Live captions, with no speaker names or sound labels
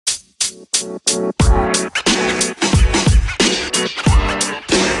Hey,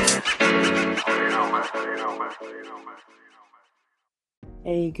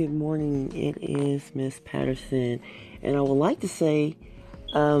 good morning. It is Miss Patterson, and I would like to say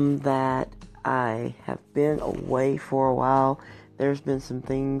that I have been away for a while. There's been some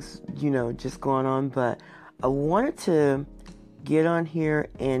things, just going on, but I wanted to get on here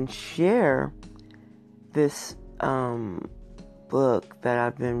and share this book that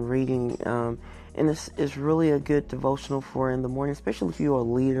I've been reading, and this is really a good devotional for in the morning, especially if you're a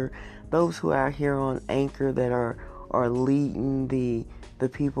leader, those who are here on Anchor that are leading the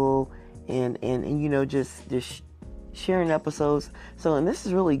people and just sharing episodes. So, and this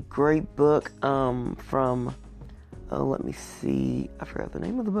is really great book from let me see, I forgot the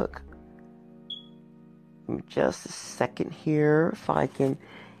name of the book. Just a second here, if I can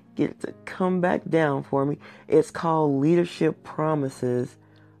get it to come back down for me. It's called Leadership Promises.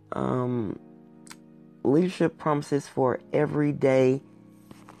 Leadership Promises for Every Day,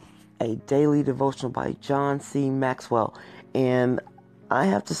 a daily devotional by John C. Maxwell. And I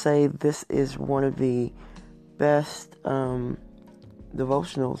have to say, this is one of the best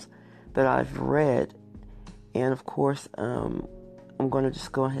devotionals that I've read. And of course, I'm going to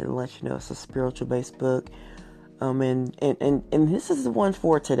just go ahead and let you know it's a spiritual based book. And this is the one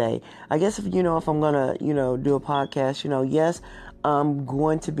for today. I guess if I'm going to, do a podcast, yes, I'm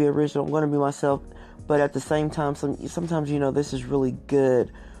going to be original. I'm going to be myself. But at the same time, sometimes, this is really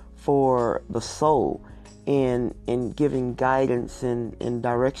good for the soul and giving guidance and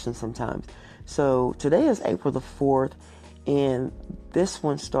direction sometimes. So today is April the 4th, and this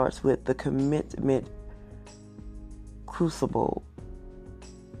one starts with the commitment crucible.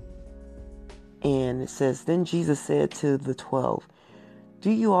 And it says, Then Jesus said to the 12,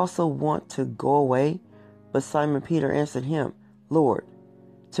 Do you also want to go away? But Simon Peter answered him, Lord,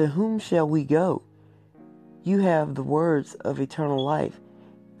 to whom shall we go? You have the words of eternal life.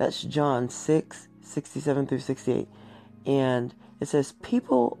 That's John 6:67 through 68. And it says,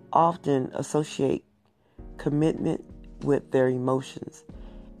 people often associate commitment with their emotions.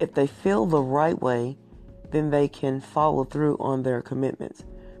 If they feel the right way, then they can follow through on their commitments.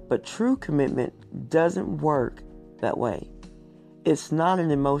 But true commitment doesn't work that way. It's not an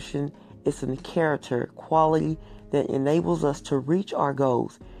emotion, it's a character quality that enables us to reach our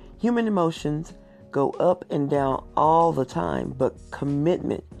goals. Human emotions go up and down all the time, but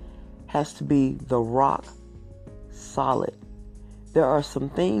commitment has to be the rock solid. There are some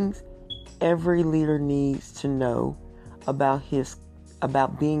things every leader needs to know about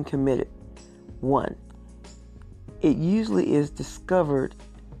being committed. 1. It usually is discovered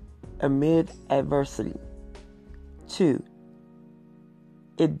amid adversity. 2.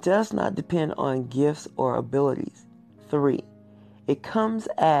 It does not depend on gifts or abilities. 3. It comes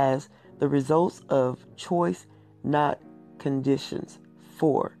as the results of choice, not conditions.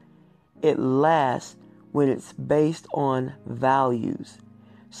 4. It lasts when it's based on values.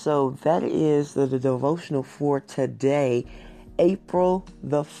 So that is the devotional for today, April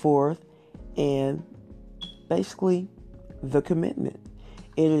the 4th, and basically the commitment.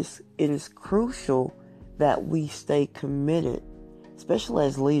 It is crucial that we stay committed, especially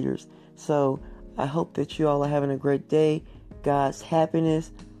as leaders. So I hope that you all are having a great day. God's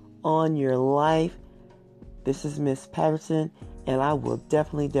happiness on your life. This is Miss Patterson, and I will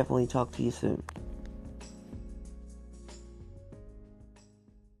definitely talk to you soon.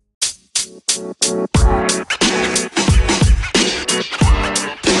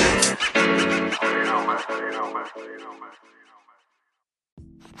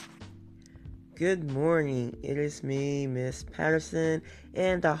 Good morning. It is me, Miss Patterson,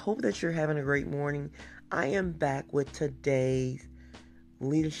 and I hope that you're having a great morning. I am back with today's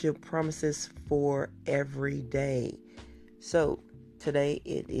Leadership Promises for Every Day. So, today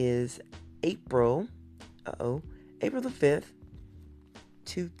it is April the 5th,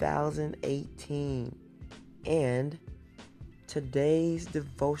 2018. And today's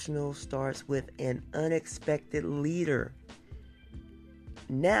devotional starts with an unexpected leader.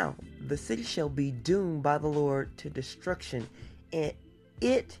 Now the city shall be doomed by the Lord to destruction, and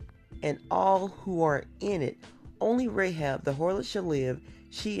it and all who are in it. Only Rahab the harlot shall live,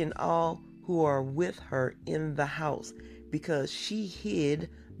 she and all who are with her in the house, because she hid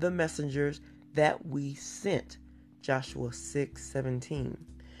the messengers that we sent. Joshua 6:17.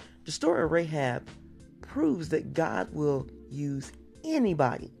 The story of Rahab proves that God will use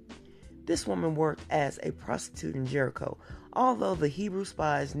anybody. This woman worked as a prostitute in Jericho. Although the Hebrew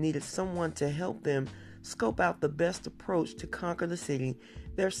spies needed someone to help them scope out the best approach to conquer the city,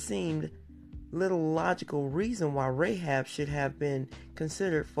 there seemed little logical reason why Rahab should have been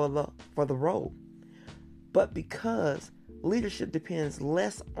considered for the role. But because leadership depends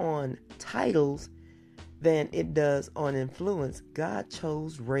less on titles than it does on influence, God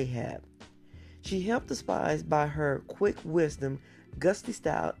chose Rahab. She helped the spies by her quick wisdom, gusty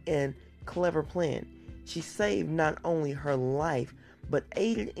style, and clever plan. She saved not only her life, but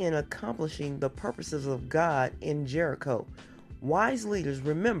aided in accomplishing the purposes of God in Jericho. Wise leaders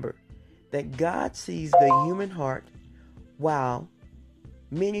remember that God sees the human heart, while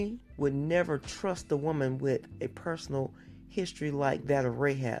many would never trust a woman with a personal history like that of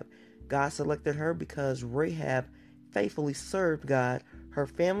Rahab. God selected her because Rahab faithfully served God. Her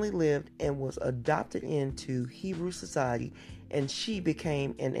family lived and was adopted into Hebrew society, and she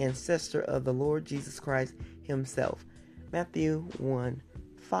became an ancestor of the Lord Jesus Christ himself. Matthew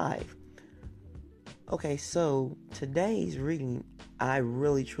 1:5. Okay, so today's reading, I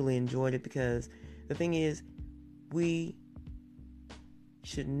really truly enjoyed it, because the thing is, we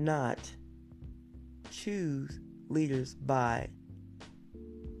should not choose leaders by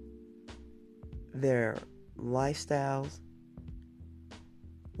their lifestyles.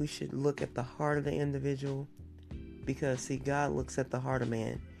 We should look at the heart of the individual, because see, God looks at the heart of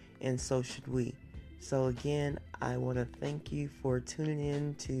man, and so should we. So again, I want to thank you for tuning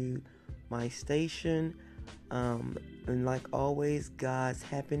in to my station, and like always, God's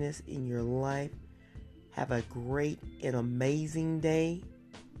happiness in your life. Have a great and amazing day,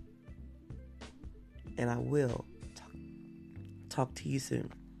 and I will talk to you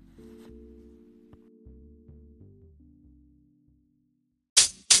soon.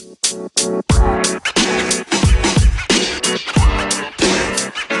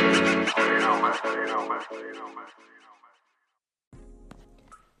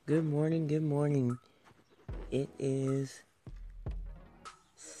 Good morning. It is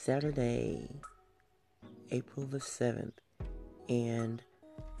Saturday, April the 7th, and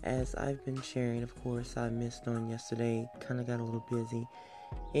as I've been sharing, of course, I missed on yesterday, kind of got a little busy,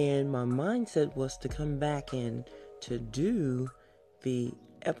 and my mindset was to come back and to do the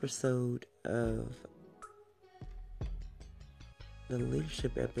episode of the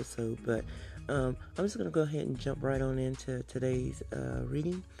leadership episode, but I'm just going to go ahead and jump right on into today's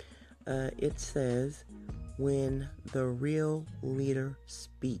reading. It says, when the real leader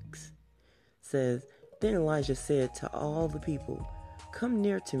speaks. It says, then Elijah said to all the people, come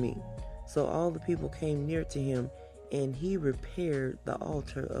near to me. So all the people came near to him, and he repaired the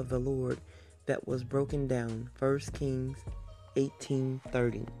altar of the Lord that was broken down. 1 Kings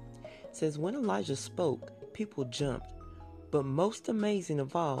 18:30. It says, when Elijah spoke, people jumped. But most amazing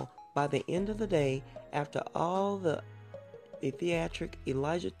of all, by the end of the day, after all the theatric,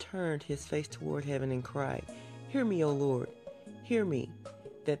 Elijah turned his face toward heaven and cried, hear me, O Lord, hear me,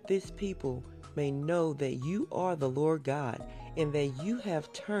 that this people may know that you are the Lord God, and that you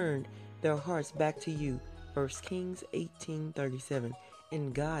have turned their hearts back to you. 1 Kings 18:37.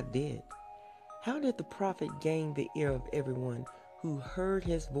 And God did. How did the prophet gain the ear of everyone who heard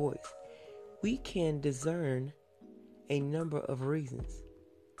his voice? We can discern a number of reasons.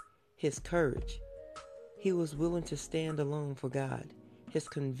 His courage. He was willing to stand alone for God. His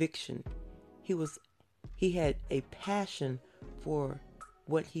conviction. He had a passion for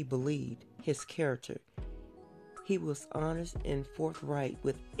what he believed. His character. He was honest and forthright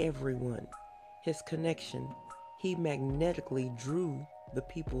with everyone. His connection. He magnetically drew the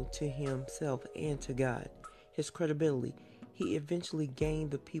people to himself and to God. His credibility. He eventually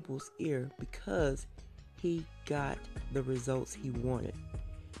gained the people's ear because he got the results he wanted.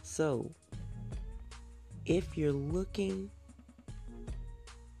 So, if you're looking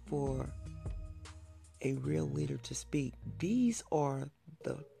for a real leader to speak, these are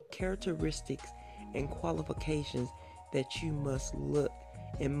the characteristics and qualifications that you must look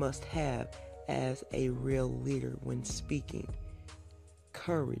and must have as a real leader when speaking.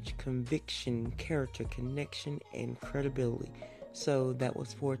 Courage, conviction, character, connection, and credibility. So that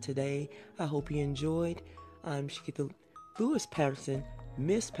was for today. I hope you enjoyed. I'm Shakita Lewis Patterson,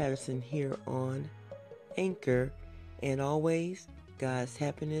 Miss Patterson, here on Anchor. And always, God's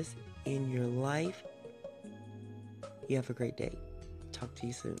happiness in your life. You have a great day. Talk to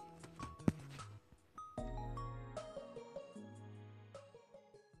you soon.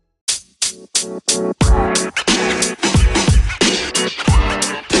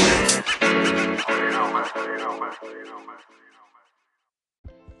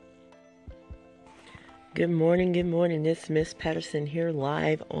 Good morning. It's Miss Patterson here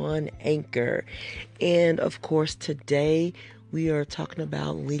live on Anchor. And of course, today we are talking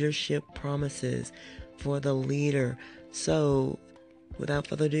about leadership promises for the leader. So Without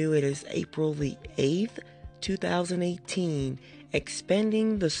further ado, it is April the 8th, 2018,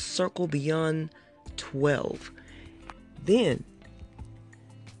 expanding the circle beyond 12. Then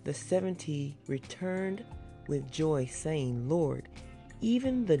the 70 returned with joy, saying, Lord,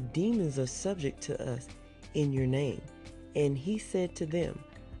 even the demons are subject to us in your name. And he said to them,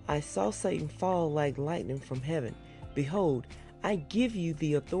 I saw Satan fall like lightning from heaven. Behold, I give you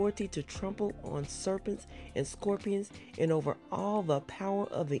the authority to trample on serpents and scorpions and over all the power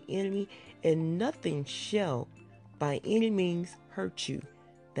of the enemy, and nothing shall by any means hurt you.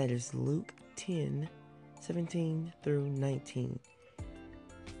 That is Luke 10:17 through 19.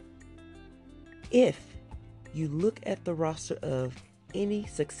 If you look at the roster of any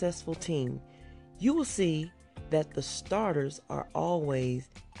successful team, you will see that the starters are always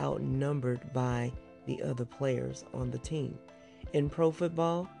outnumbered by the other players on the team. In pro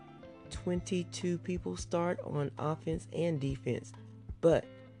football, 22 people start on offense and defense, but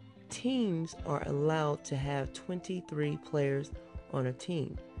teams are allowed to have 23 players on a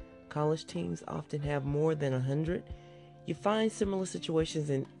team. College teams often have more than 100. You find similar situations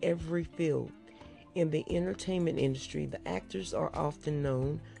in every field. In the entertainment industry, the actors are often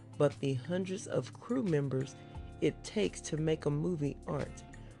known, but the hundreds of crew members it takes to make a movie aren't.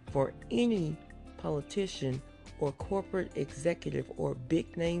 For any politician or corporate executive or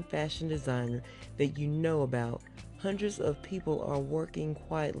big-name fashion designer that you know about, hundreds of people are working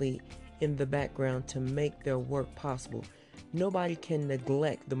quietly in the background to make their work possible. Nobody can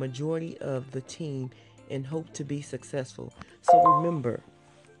neglect the majority of the team and hope to be successful. So remember,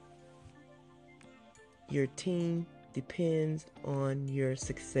 your team depends on your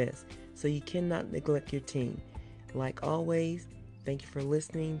success, so you cannot neglect your team. Like always, thank you for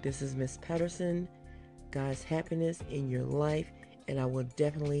listening. This is Miss Patterson. God's happiness in your life, and I will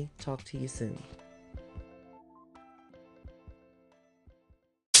definitely talk to you soon.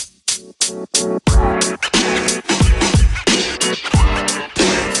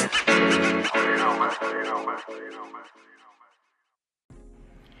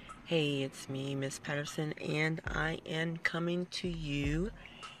 Hey, it's me, Miss Patterson, and I am coming to you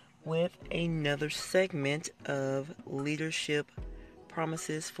with another segment of Leadership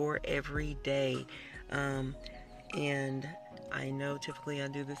Promises for Every Day. And I know typically I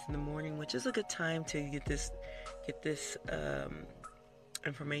do this in the morning, which is a good time to get this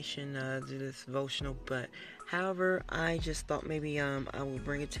information, do this devotional. But however, I just thought maybe I will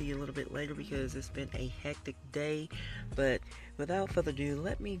bring it to you a little bit later because it's been a hectic day. But without further ado,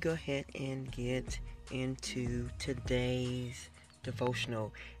 let me go ahead and get into today's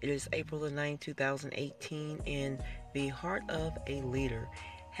devotional. It is April the 9th, 2018, and the heart of a leader.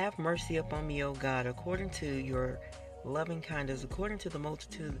 Have mercy upon me, O God, according to your loving kindness, according to the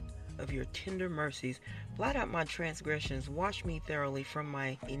multitude of your tender mercies. Blot out my transgressions, wash me thoroughly from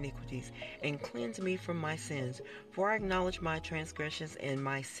my iniquities, and cleanse me from my sins. For I acknowledge my transgressions, and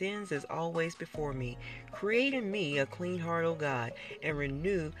my sins is always before me. Create in me a clean heart, O God, and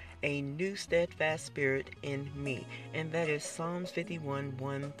renew a new steadfast spirit in me. And that is Psalms 51,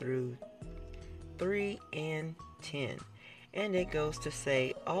 1 through 3 and 10. And it goes to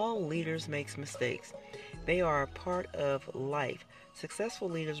say, all leaders make mistakes. They are a part of life. Successful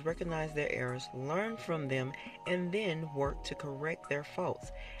leaders recognize their errors, learn from them, and then work to correct their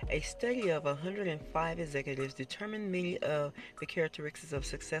faults. A study of 105 executives determined many of the characteristics of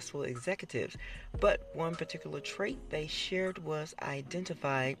successful executives, but one particular trait they shared was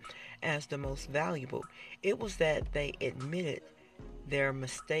identified as the most valuable. It was that they admitted their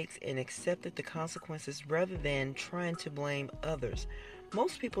mistakes and accepted the consequences rather than trying to blame others.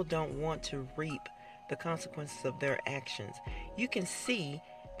 Most people don't want to reap the consequences of their actions. You can see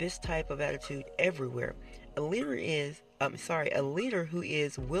this type of attitude everywhere. A leader who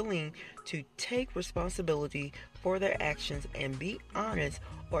is willing to take responsibility for their actions and be honest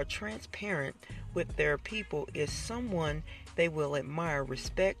or transparent with their people is someone they will admire,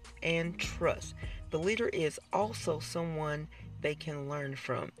 respect, and trust. The leader is also someone they can learn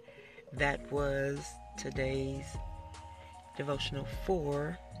from. That was today's devotional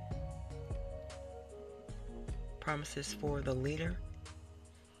for Promises for the Leader.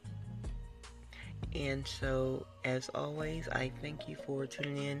 And so, as always, I thank you for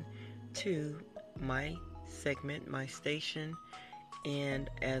tuning in to my segment, my station. And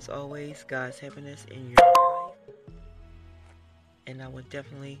as always, God's happiness in your life. And I will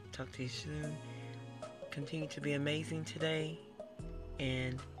definitely talk to you soon. Continue to be amazing today.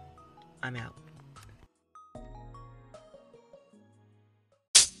 And I'm out.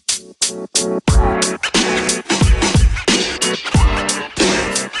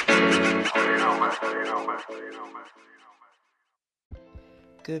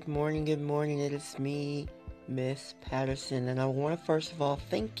 Good morning, good morning. It is me, Miss Patterson, and I want to first of all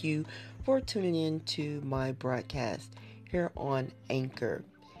thank you for tuning in to my broadcast here on Anchor.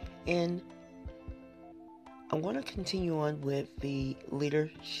 And I want to continue on with the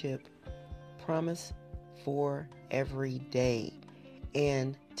leadership promise for every day.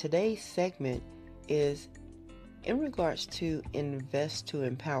 And today's segment is in regards to invest to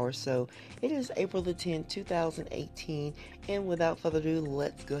empower. So it is April the 10th, 2018. And without further ado,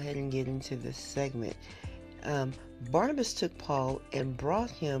 let's go ahead and get into this segment. Barnabas took Paul and brought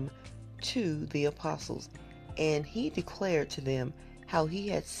him to the apostles, and he declared to them how he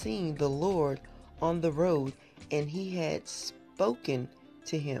had seen the Lord on the road, and he had spoken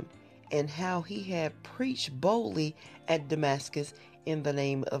to him, and how he had preached boldly at Damascus in the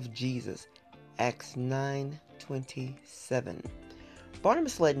name of Jesus. Acts 9:27.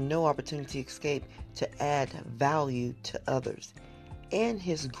 Barnabas let no opportunity escape to add value to others, and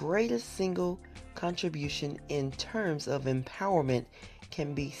his greatest single contribution in terms of empowerment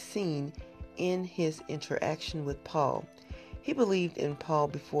can be seen in his interaction with Paul. He believed in Paul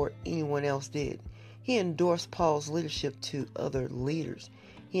before anyone else did. He endorsed Paul's leadership to other leaders.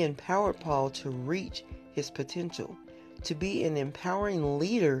 He empowered Paul to reach his potential. To be an empowering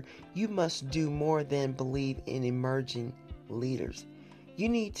leader, you must do more than believe in emerging leaders. You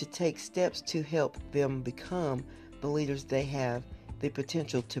need to take steps to help them become the leaders they have the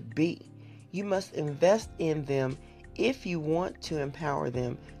potential to be. You must invest in them if you want to empower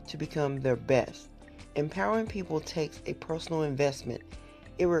them to become their best. Empowering people takes a personal investment.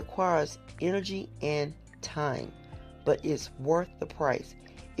 It requires energy and time, but it's worth the price.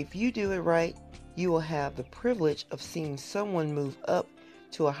 If you do it right, you will have the privilege of seeing someone move up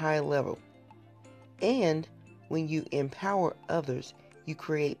to a high level. And when you empower others, you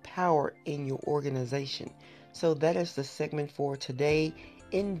create power in your organization. So that is the segment for today.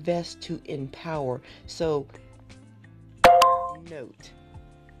 Invest to empower. So note,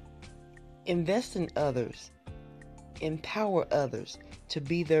 invest in others. Empower others to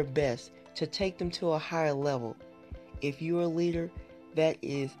be their best, to take them to a higher level. If you're a leader, that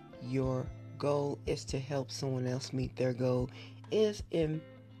is your goal, is to help someone else meet their goal, is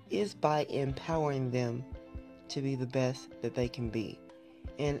by empowering them to be the best that they can be.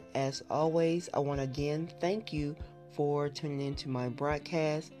 And as always, I want to again thank you for tuning into my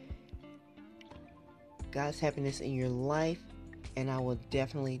broadcast. God's happiness in your life, and I will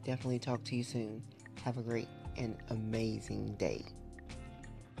definitely talk to you soon. Have a great and amazing day.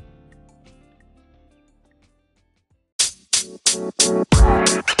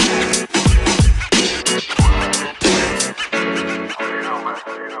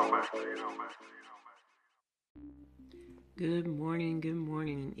 Good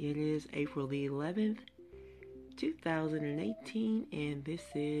morning. It is April the 11th, 2018, and this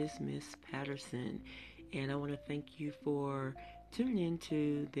is Miss Patterson. And I want to thank you for tuning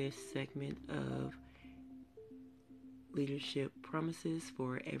into this segment of Leadership Promises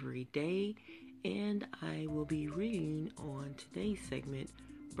for Every Day. And I will be reading on today's segment,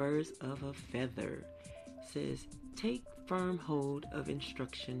 Birds of a Feather. It says, take firm hold of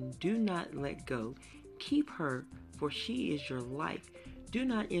instruction. Do not let go. Keep her, for she is your life. Do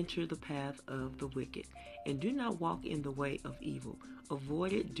not enter the path of the wicked, and do not walk in the way of evil.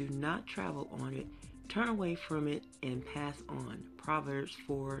 Avoid it. Do not travel on it. Turn away from it and pass on. Proverbs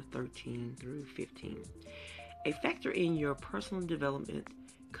 4:13 through 15. A factor in your personal development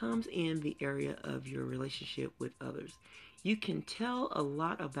comes in the area of your relationship with others. You can tell a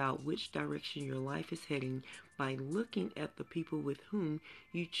lot about which direction your life is heading by looking at the people with whom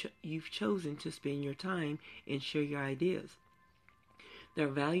you've chosen to spend your time and share your ideas. Their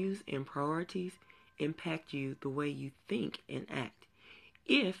values and priorities impact you the way you think and act.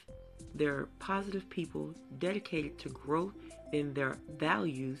 If they're positive people dedicated to growth, then their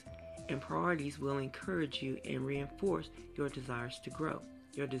values and priorities will encourage you and reinforce your desire to grow.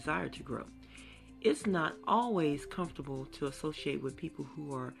 It's not always comfortable to associate with people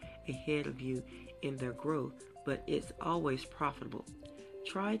who are ahead of you in their growth, but it's always profitable.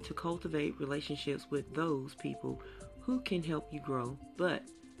 Try to cultivate relationships with those people who can help you grow, but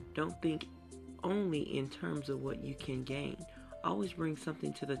don't think only in terms of what you can gain. Always bring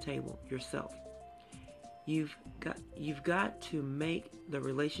something to the table yourself. You've got to make the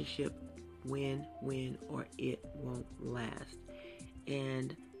relationship win-win or it won't last.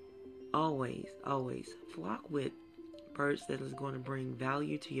 And always flock with birds that is going to bring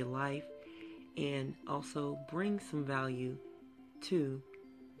value to your life and also bring some value to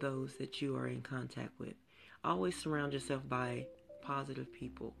those that you are in contact with. Always surround yourself by positive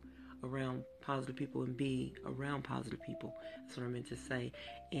people. around positive people and be around positive people. That's what I meant to say.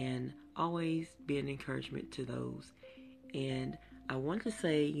 And always be an encouragement to those. And I want to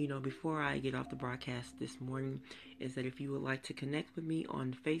say, before I get off the broadcast this morning, is that if you would like to connect with me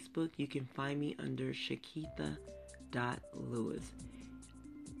on Facebook, you can find me under Shakitha.Lewis.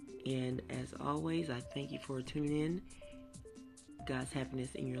 And as always, I thank you for tuning in. God's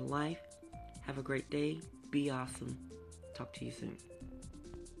happiness in your life. Have a great day. Be awesome. Talk to you soon.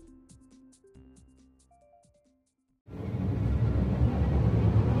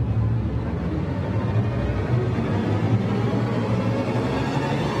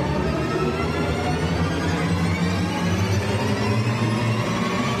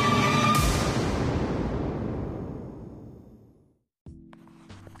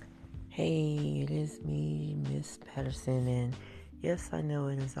 Hey, it is me, Miss Patterson, and yes, I know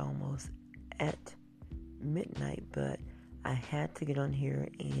it is almost at midnight, but I had to get on here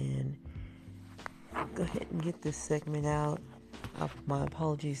and go ahead and get this segment out. My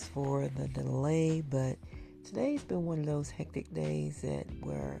apologies for the delay, but today's been one of those hectic days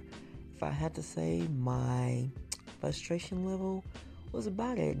where if I had to say, my frustration level was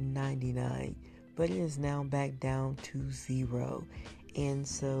about at 99, but it is now back down to 0. And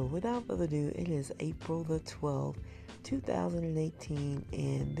so, without further ado, it is April the 12th, 2018,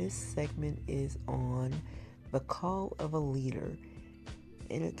 and this segment is on the call of a leader.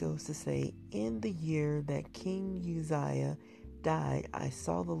 And it goes to say, in the year that King Uzziah died, I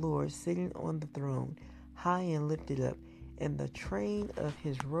saw the Lord sitting on the throne, high and lifted up, and the train of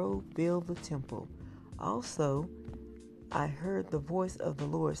his robe filled the temple. Also, I heard the voice of the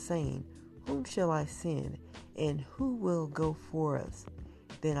Lord saying, whom shall I send, and who will go for us?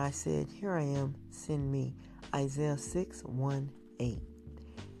 Then I said, here I am, send me. Isaiah 6:1-8.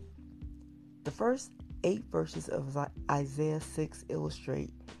 The first 8 verses of Isaiah 6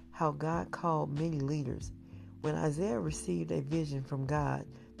 illustrate how God called many leaders. When Isaiah received a vision from God,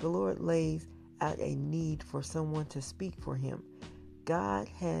 the Lord lays out a need for someone to speak for him. God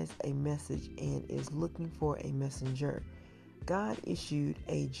has a message and is looking for a messenger. God issued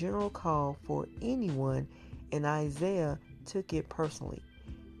a general call for anyone, and Isaiah took it personally.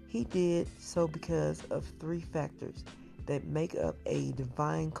 He did so because of 3 factors that make up a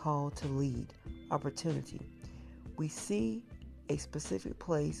divine call to lead: opportunity. We see a specific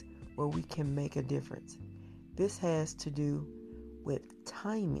place where we can make a difference. This has to do with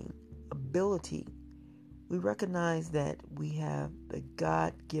timing, ability. We recognize that we have the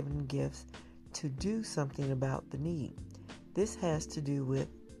God-given gifts to do something about the need. This has to do with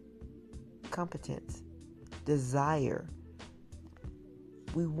competence, desire.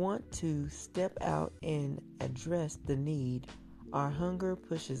 We want to step out and address the need. Our hunger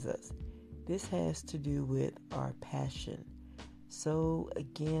pushes us. This has to do with our passion. So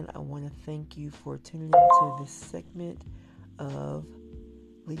again, I want to thank you for tuning into this segment of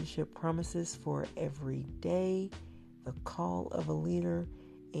Leadership Promises for Every Day, the call of a leader.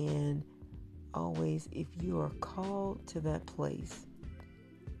 And always, if you are called to that place,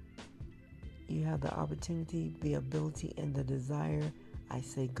 you have the opportunity, the ability, and the desire. I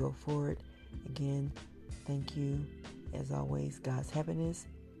say go for it. Again, thank you. As always, God's happiness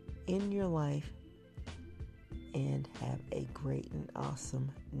in your life, and have a great and awesome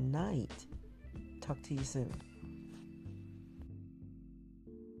night. Talk to you soon.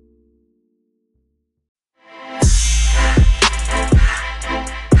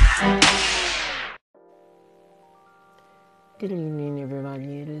 Good evening,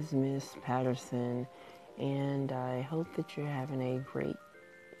 everybody. It is Miss Patterson, and I hope that you're having a great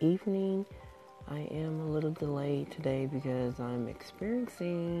evening. I am a little delayed today because I'm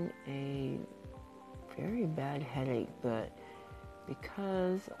experiencing a very bad headache, but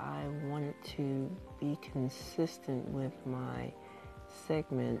because I wanted to be consistent with my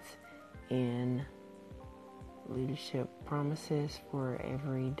segments in Leadership Promises for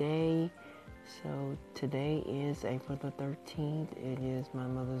Every Day. So today is April the 13th. It is my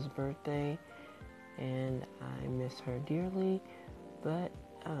mother's birthday, and I miss her dearly. But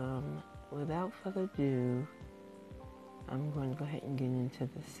without further ado, I'm going to go ahead and get into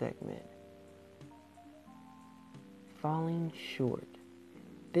this segment. Falling short.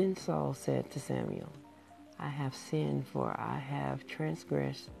 Then Saul said to Samuel, I have sinned, for I have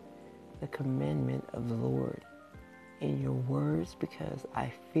transgressed the commandment of the Lord in your words, because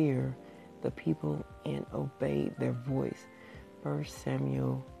I fear the people and obeyed their voice. 1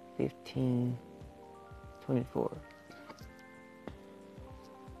 Samuel 15:24.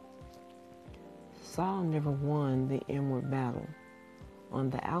 Saul never won the inward battle.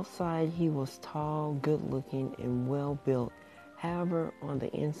 On the outside, he was tall, good-looking, and well-built, However, on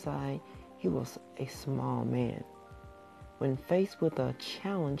the inside, he was a small man. When faced with a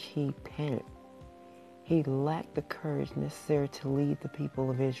challenge, he panicked. He lacked the courage necessary to lead the people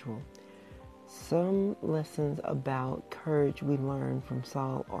of Israel. Some lessons about courage we learn from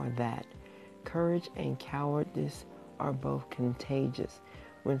Saul are that courage and cowardice are both contagious.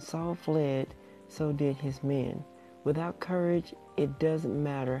 When Saul fled, so did his men. Without courage, it doesn't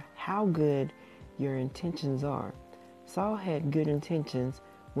matter how good your intentions are. Saul had good intentions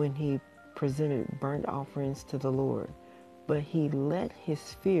when he presented burnt offerings to the Lord, but he let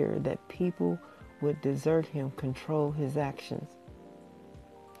his fear that people would desert him control his actions.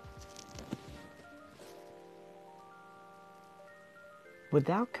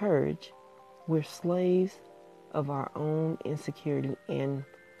 Without courage, we're slaves of our own insecurity and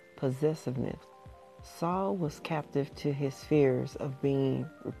possessiveness. Saul was captive to his fears of being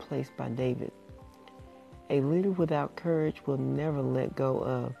replaced by David. A leader without courage will never let go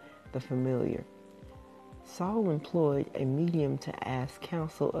of the familiar. Saul employed a medium to ask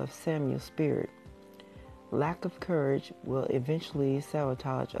counsel of Samuel's spirit. Lack of courage will eventually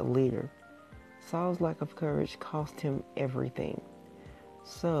sabotage a leader. Saul's lack of courage cost him everything.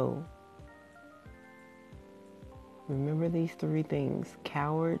 So, remember these three things.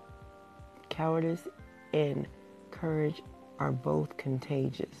 Cowardice and courage are both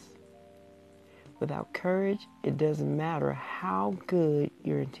contagious. Without courage, it doesn't matter how good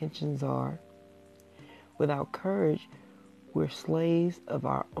your intentions are. Without courage, we're slaves of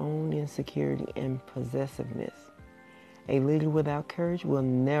our own insecurity and possessiveness. A leader without courage will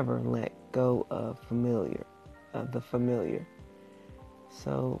never let go of the familiar.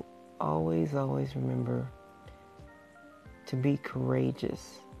 So always remember to be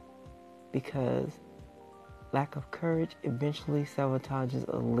courageous, because lack of courage eventually sabotages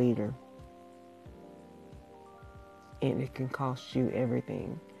a leader, and it can cost you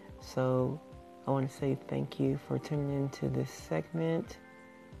everything. So I want to say thank you for tuning into this segment,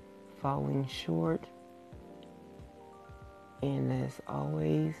 Falling Short. And as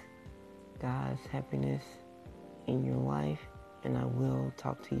always, God's happiness in your life, and I will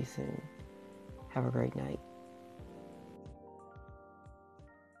talk to you soon. Have a great night.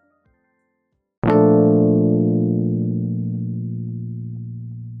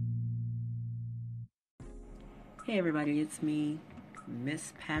 Hey everybody, it's me,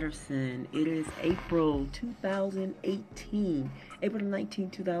 Miss Patterson. It is April 2018, April 19,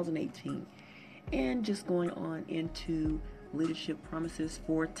 2018, and just going on into leadership promises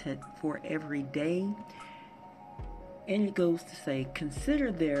for every day. And it goes to say, consider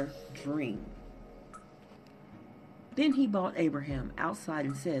their dream. Then he brought Abraham outside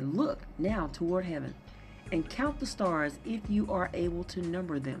and said, look now toward heaven, and count the stars if you are able to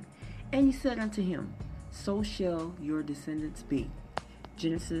number them. And he said unto him, so shall your descendants be.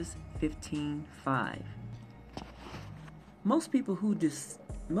 Genesis 15:5. Most people who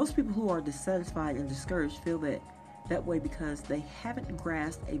are dissatisfied and discouraged feel that way because they haven't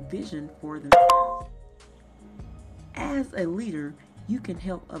grasped a vision for themselves. As a leader, you can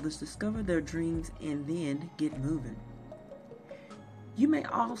help others discover their dreams and then get moving. You may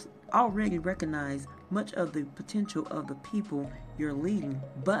already recognize much of the potential of the people you're leading,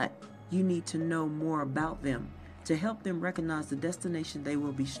 but you need to know more about them to help them recognize the destination they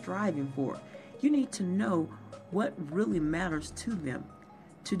will be striving for. You need to know what really matters to them.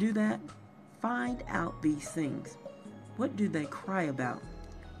 To do that, find out these things. What do they cry about?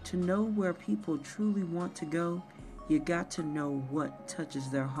 To know where people truly want to go, you got to know what touches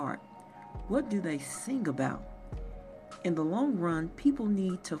their heart. What do they sing about? In the long run, people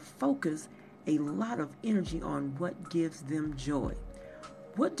need to focus a lot of energy on what gives them joy.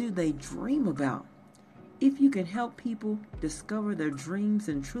 What do they dream about? If you can help people discover their dreams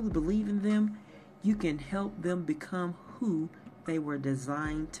and truly believe in them, you can help them become who they were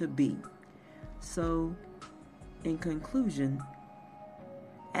designed to be. So, in conclusion,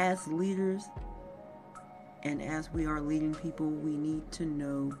 as leaders and as we are leading people, we need to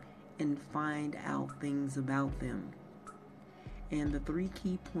know and find out things about them. And the three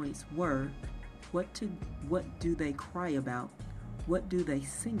key points were, what do they cry about? What do they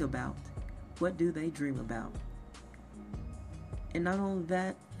sing about? What do they dream about? And not only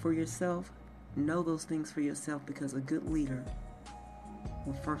that, for yourself, know those things for yourself, because a good leader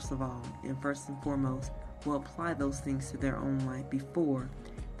will first and foremost will apply those things to their own life before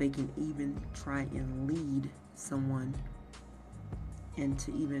they can even try and lead someone and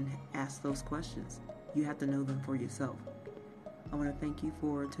to even ask those questions. You have to know them for yourself. I want to thank you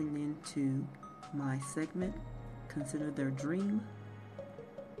for tuning in to my segment, Consider Their Dream.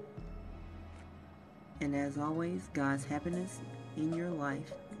 And as always, God's happiness in your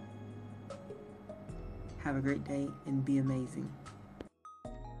life. Have a great day and be amazing.